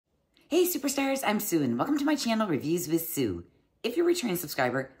Hey superstars, I'm Sue and welcome to my channel, Reviews with Sue. If you're a returning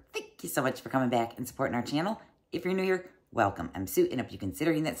subscriber, thank you so much for coming back and supporting our channel. If you're new here, welcome. I'm Sue and if you're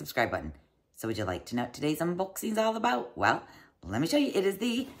considering that subscribe button. So would you like to know what today's unboxing is all about? Well, let me show you. It is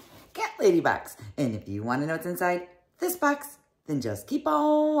the Catlady Box. And if you want to know what's inside this box, then just keep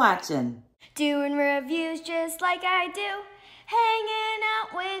on watching. Doing reviews just like I do. Hanging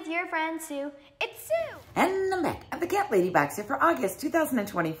out with your friend Sue. It's Sue. And I'm back at the Catlady Box here for August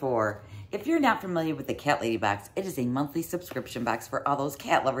 2024. If you're not familiar with the Catlady Box, it is a monthly subscription box for all those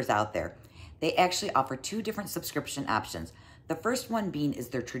cat lovers out there. They actually offer two different subscription options. The first one being is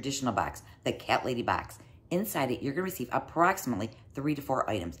their traditional box, the Catlady Box. Inside it, you're going to receive approximately 3 to 4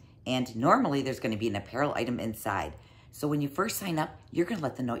 items. And normally, there's going to be an apparel item inside. So when you first sign up, you're going to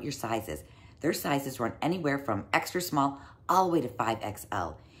let them know what your size is. Their sizes run anywhere from extra small all the way to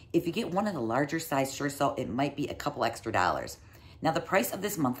 5XL. If you get one of the larger size shirts, though, it might be a couple extra dollars. Now, the price of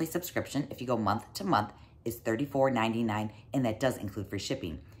this monthly subscription, if you go month to month, is $34.99, and that does include free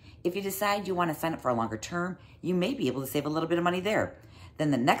shipping. If you decide you want to sign up for a longer term, you may be able to save a little bit of money there.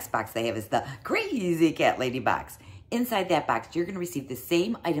 Then the next box they have is the Crazy Catlady Box. Inside that box, you're going to receive the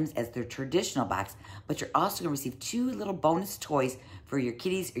same items as their traditional box, but you're also going to receive 2 little bonus toys for your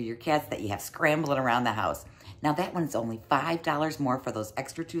kitties or your cats that you have scrambling around the house. Now that one's only $5 more for those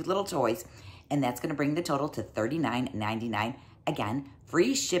extra 2 little toys, and that's going to bring the total to $39.99. Again,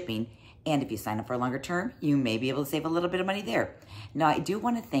 free shipping, and if you sign up for a longer term, you may be able to save a little bit of money there. Now, I do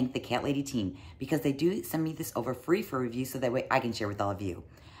want to thank the Catlady team because they do send me this over free for review so that way I can share with all of you.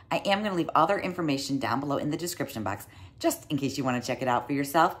 I am going to leave all their information down below in the description box just in case you want to check it out for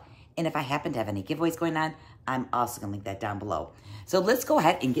yourself. And if I happen to have any giveaways going on, I'm also going to link that down below. So let's go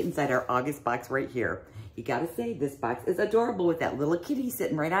ahead and get inside our August box right here. You got to say, this box is adorable with that little kitty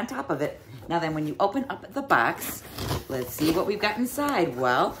sitting right on top of it. Now then, when you open up the box, let's see what we've got inside.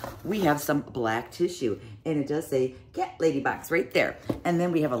 Well, we have some black tissue, and it does say Catlady Box right there. And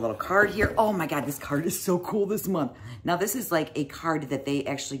then we have a little card here. Oh my God, this card is so cool this month. Now, this is like a card that they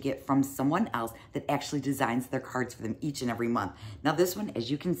actually get from someone else that actually designs their cards for them each and every month. Now, this one,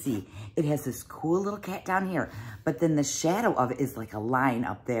 as you can see, it has this cool little cat down here, but then the shadow of it is like a line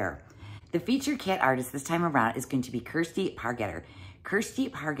up there. The featured cat artist this time around is going to be Kirsty Pargetter. Kirsty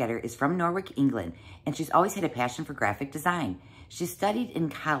Pargetter is from Norwich, England, and she's always had a passion for graphic design. She studied in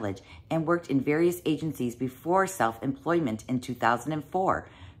college and worked in various agencies before self-employment in 2004.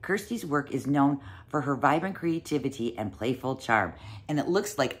 Kirsty's work is known for her vibrant creativity and playful charm. And it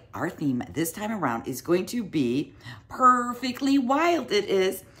looks like our theme this time around is going to be Perfectly Wild. It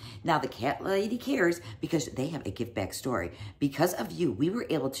is. Now, the Cat Lady cares because they have a give back story. Because of you, we were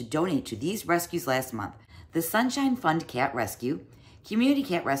able to donate to these rescues last month. The Sunshine Fund Cat Rescue, Community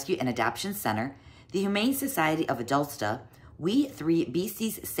Cat Rescue and Adoption Center, the Humane Society of Adulsta, We 3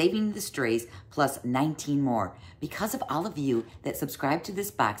 BC's Saving the Strays, plus 19 more. Because of all of you that subscribe to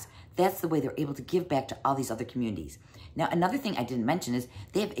this box, that's the way they're able to give back to all these other communities. Now, another thing I didn't mention is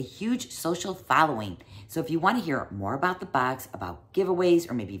they have a huge social following. So if you want to hear more about the box, about giveaways,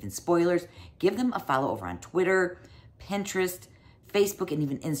 or maybe even spoilers, give them a follow over on Twitter, Pinterest, Facebook, and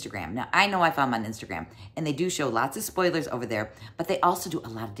even Instagram. Now, I know I found them on Instagram, and they do show lots of spoilers over there, but they also do a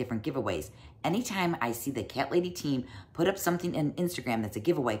lot of different giveaways. Anytime I see the Catlady team put up something on Instagram that's a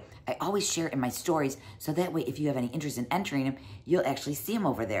giveaway, I always share it in my stories, so that way if you have any interest in entering them, you'll actually see them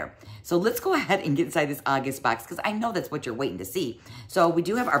over there. So let's go ahead and get inside this August box, because I know that's what you're waiting to see. So we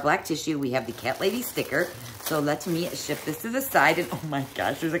do have our black tissue, we have the Catlady sticker, so let me shift this to the side, and oh my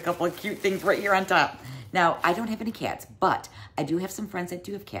gosh, there's a couple of cute things right here on top. Now, I don't have any cats, but I do have some friends that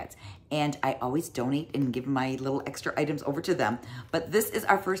do have cats, and I always donate and give my little extra items over to them. But this is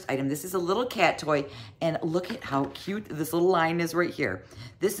our first item. This is a little cat toy, and look at how cute this little lion is right here.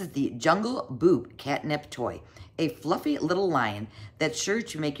 This is the Jungle Boop catnip toy, a fluffy little lion that's sure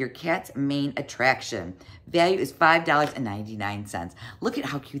to make your cat's main attraction. Value is $5.99. Look at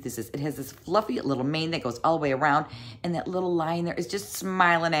how cute this is. It has this fluffy little mane that goes all the way around, and that little lion there is just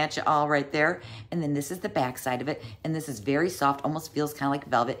smiling at you all right there. And then this is the back side of it, and this is very soft, almost feels kind of like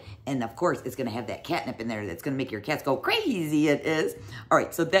velvet. And of course, it's going to have that catnip in there that's going to make your cats go crazy. It is. All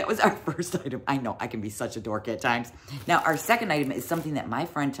right, so that was our first item. I know I can be such a dork at times. Now, our second item is something that my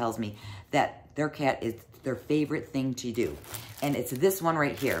friend tells me that their cat is their favorite thing to do. And it's this one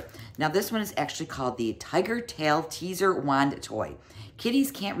right here. Now, this one is actually called the Tiger Tail Teaser Wand Toy. Kitties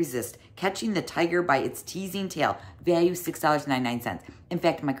can't resist catching the tiger by its teasing tail. Value $6.99. In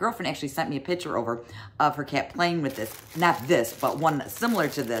fact, my girlfriend actually sent me a picture over of her cat playing with this. Not this, but one similar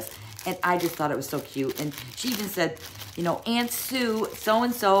to this. And I just thought it was so cute. And she even said, you know, Aunt Sue,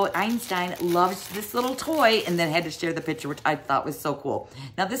 so-and-so, Einstein, loves this little toy, and then had to share the picture, which I thought was so cool.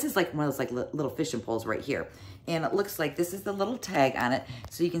 Now, this is like one of those like little fishing poles right here. And it looks like this is the little tag on it.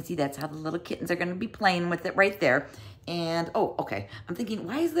 So you can see that's how the little kittens are going to be playing with it right there. And, oh, okay. I'm thinking,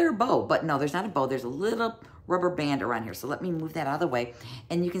 why is there a bow? But no, there's not a bow. There's a little rubber band around here. So let me move that out of the way.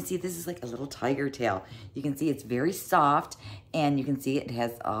 And you can see this is like a little tiger tail. You can see it's very soft. And you can see it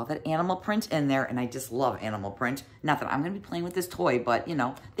has all that animal print in there. And I just love animal print. Not that I'm going to be playing with this toy, but, you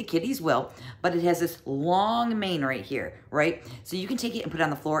know, the kitties will. But it has this long mane right here, right? So you can take it and put it on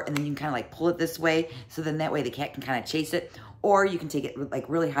the floor. And then you can kind of like pull it this way. So then that way the cat can kind of chase it. Or you can take it like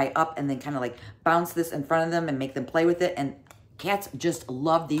really high up and then kind of like bounce this in front of them and make them play with it. And cats just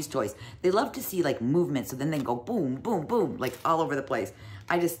love these toys. They love to see like movement. So then they go boom, boom, boom, like all over the place.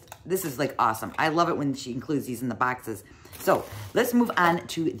 This is like awesome. I love it when she includes these in the boxes. So let's move on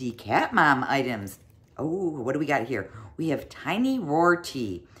to the Cat Mom items. Oh, what do we got here? We have Tiny Roar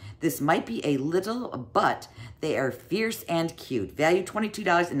Tea. This might be a little, but they are fierce and cute. Value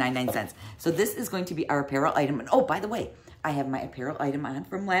 $22.99. So this is going to be our apparel item. And oh, by the way, I have my apparel item on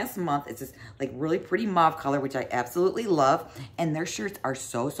from last month. It's this like really pretty mauve color, which I absolutely love. And their shirts are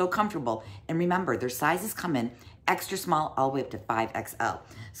so, so comfortable. And remember, their sizes come in extra small all the way up to 5XL.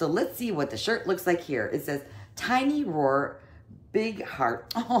 So let's see what the shirt looks like here. It says, Tiny Roar, Big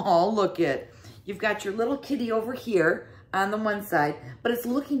Heart. Oh, look it. You've got your little kitty over here on the one side, but it's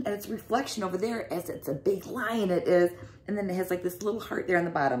looking at its reflection over there as it's a big lion it is. And then it has like this little heart there on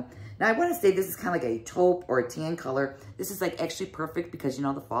the bottom. Now I want to say this is kind of like a taupe or a tan color. This is like actually perfect because you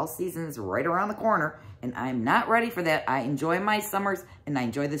know the fall season is right around the corner and I'm not ready for that. I enjoy my summers and I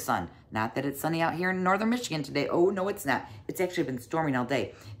enjoy the sun. Not that it's sunny out here in northern Michigan today. Oh, no, it's not. It's actually been storming all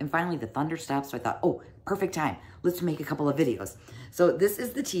day. And finally the thunder stopped, so I thought, oh, perfect time. Let's make a couple of videos. So this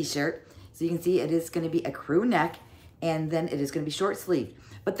is the t-shirt. So you can see it is going to be a crew neck and then it is going to be short sleeved.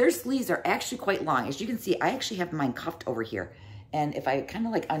 But their sleeves are actually quite long. As you can see, I actually have mine cuffed over here. And if I kind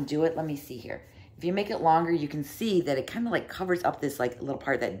of like undo it, let me see here. If you make it longer, you can see that it kind of like covers up this like little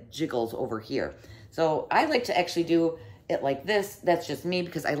part that jiggles over here. So I like to actually do it like this. That's just me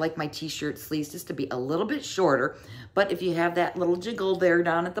because I like my t-shirt sleeves just to be a little bit shorter. But if you have that little jiggle there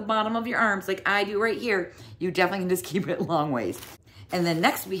down at the bottom of your arms like I do right here, you definitely can just keep it long ways. And then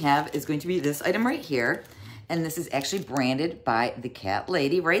next we have is going to be this item right here. And this is actually branded by the Cat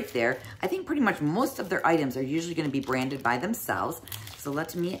Lady right there. I think pretty much most of their items are usually going to be branded by themselves. So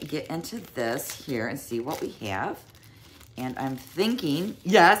let me get into this here and see what we have. And I'm thinking,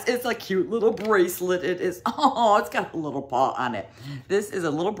 yes, it's a cute little bracelet. It is. Oh, it's got a little paw on it. This is a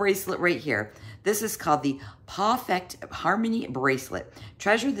little bracelet right here. This is called the Purrfectly Harmony Bracelet.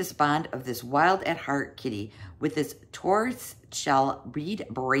 Treasure this bond of this wild at heart kitty with this tortoise shell bead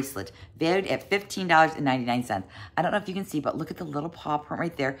bracelet valued at $15.99. I don't know if you can see, but look at the little paw print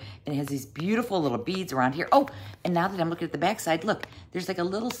right there. And it has these beautiful little beads around here. Oh, and now that I'm looking at the back side, look, there's like a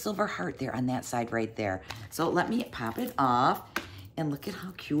little silver heart there on that side right there. So let me pop it off. And look at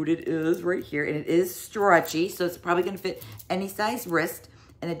how cute it is right here. And it is stretchy, so it's probably going to fit any size wrist.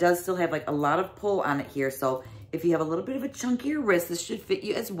 And it does still have like a lot of pull on it here. So if you have a little bit of a chunkier wrist, this should fit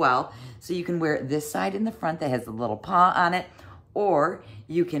you as well. So you can wear it this side in the front that has a little paw on it. Or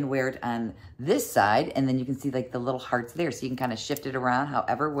you can wear it on this side and then you can see like the little hearts there. So you can kind of shift it around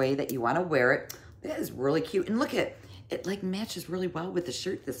however way that you want to wear it. That is really cute. And look at it, like matches really well with the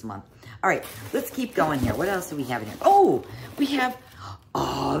shirt this month. All right, let's keep going here. What else do we have in here? Oh, we have,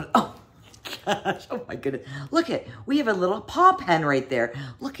 oh gosh, oh my goodness. Look at, we have a little paw pen right there.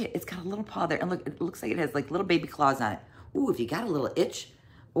 Look at, it's got a little paw there. And look, it looks like it has like little baby claws on it. Ooh, if you got a little itch,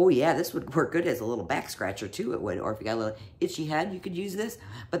 oh yeah, this would work good as a little back scratcher too, it would. Or if you got a little itchy head, you could use this.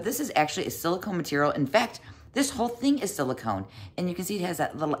 But this is actually a silicone material. In fact, this whole thing is silicone. And you can see it has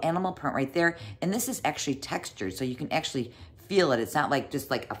that little animal print right there. And this is actually textured, so you can actually feel it. It's not like just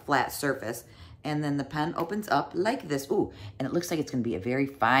like a flat surface. And then the pen opens up like this. Ooh, and it looks like it's going to be a very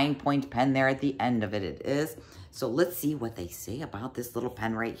fine point pen there at the end of it. It is. So let's see what they say about this little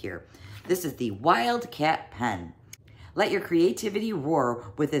pen right here. This is the Wildcat pen. Let your creativity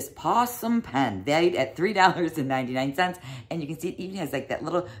roar with this pawsome pen, valued at $3.99. And you can see it even has like that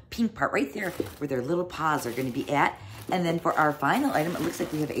little pink part right there where their little paws are going to be at. And then for our final item, it looks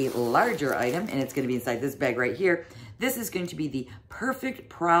like we have a larger item, and it's going to be inside this bag right here. This is going to be the Perfect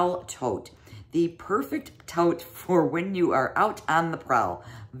Prowl Tote. The perfect tote for when you are out on the prowl.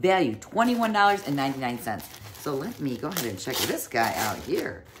 Value $21.99. So let me go ahead and check this guy out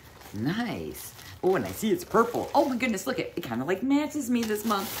here. Nice. Oh, and I see it's purple. Oh my goodness, look, it kind of like matches me this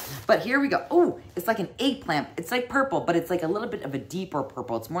month. But here we go. Oh, it's like an eggplant. It's like purple, but it's like a little bit of a deeper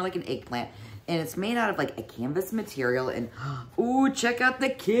purple. It's more like an eggplant. And it's made out of like a canvas material. And oh, check out the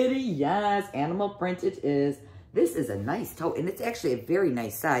kitty. Yes, animal print it is. This is a nice tote, and it's actually a very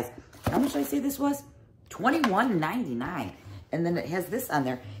nice size. How much did I say this was? $21.99. And then it has this on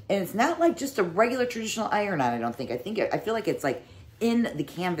there. And it's not like just a regular traditional iron-on, I don't think. I feel like it's like in the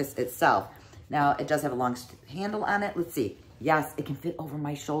canvas itself. Now, it does have a long handle on it. Let's see. Yes, it can fit over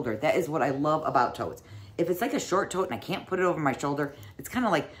my shoulder. That is what I love about totes. If it's like a short tote and I can't put it over my shoulder, it's kind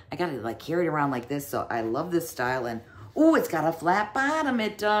of like, I got to like carry it around like this. So I love this style. And, oh, it's got a flat bottom.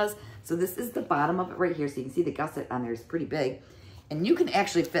 It does. So this is the bottom of it right here. So you can see the gusset on there is pretty big. And you can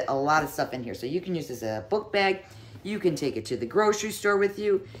actually fit a lot of stuff in here. So you can use this as a book bag. You can take it to the grocery store with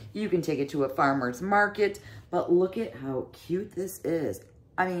you. You can take it to a farmer's market. But look at how cute this is.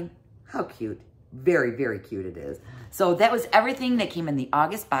 I mean, how cute. Very, very cute it is. So that was everything that came in the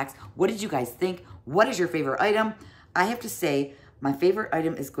August box. What did you guys think? What is your favorite item? I have to say, my favorite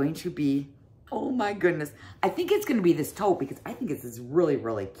item is going to be, oh my goodness, I think it's going to be this tote because I think this is really,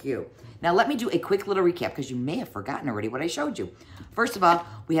 really cute. Now, let me do a quick little recap because you may have forgotten already what I showed you. First of all,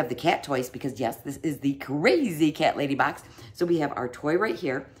 we have the cat toys because, yes, this is the crazy Catlady box. So we have our toy right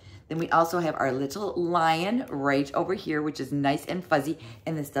here. Then we also have our little lion right over here, which is nice and fuzzy.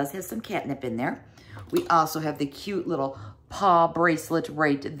 And this does have some catnip in there. We also have the cute little paw bracelet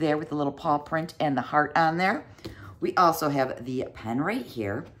right there with the little paw print and the heart on there. We also have the pen right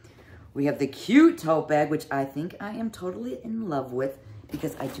here. We have the cute tote bag, which I think I am totally in love with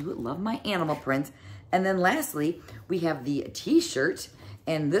because I do love my animal prints. And then lastly, we have the t-shirt.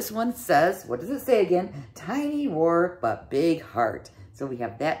 And this one says, what does it say again? Tiny war, but big heart. So we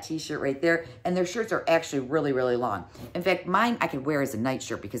have that t-shirt right there. And their shirts are actually really, really long. In fact, mine I could wear as a night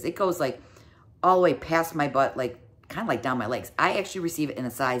shirt because it goes like all the way past my butt, like kind of like down my legs. I actually receive it in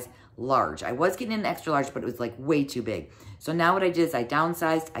a size large. I was getting an extra large, but it was like way too big. So now what I did is I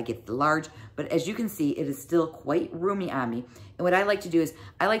downsized, I get the large, but as you can see, it is still quite roomy on me. And what I like to do is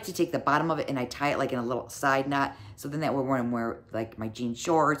I like to take the bottom of it and I tie it like in a little side knot. So then that way when I'm wearing like my jean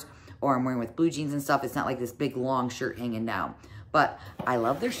shorts or I'm wearing with blue jeans and stuff, it's not like this big long shirt hanging down. But I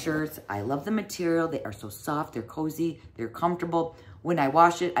love their shirts. I love the material. They are so soft. They're cozy. They're comfortable. When I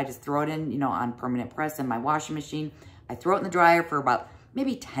wash it, I just throw it in, you know, on permanent press in my washing machine. I throw it in the dryer for about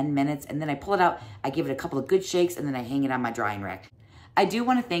maybe 10 minutes, and then I pull it out. I give it a couple of good shakes, and then I hang it on my drying rack. I do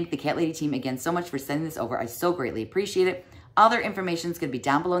want to thank the Catlady team again so much for sending this over. I so greatly appreciate it. All their information is going to be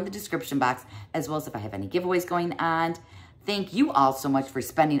down below in the description box, as well as if I have any giveaways going on. Thank you all so much for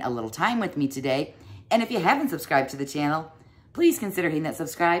spending a little time with me today. And if you haven't subscribed to the channel, please consider hitting that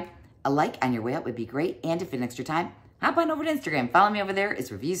subscribe. A like on your way out would be great. And if in extra time, hop on over to Instagram. Follow me over there.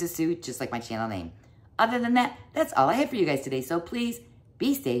 It's Reviews with Sue, just like my channel name. Other than that, that's all I have for you guys today. So please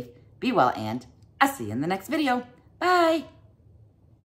be safe, be well, and I'll see you in the next video. Bye.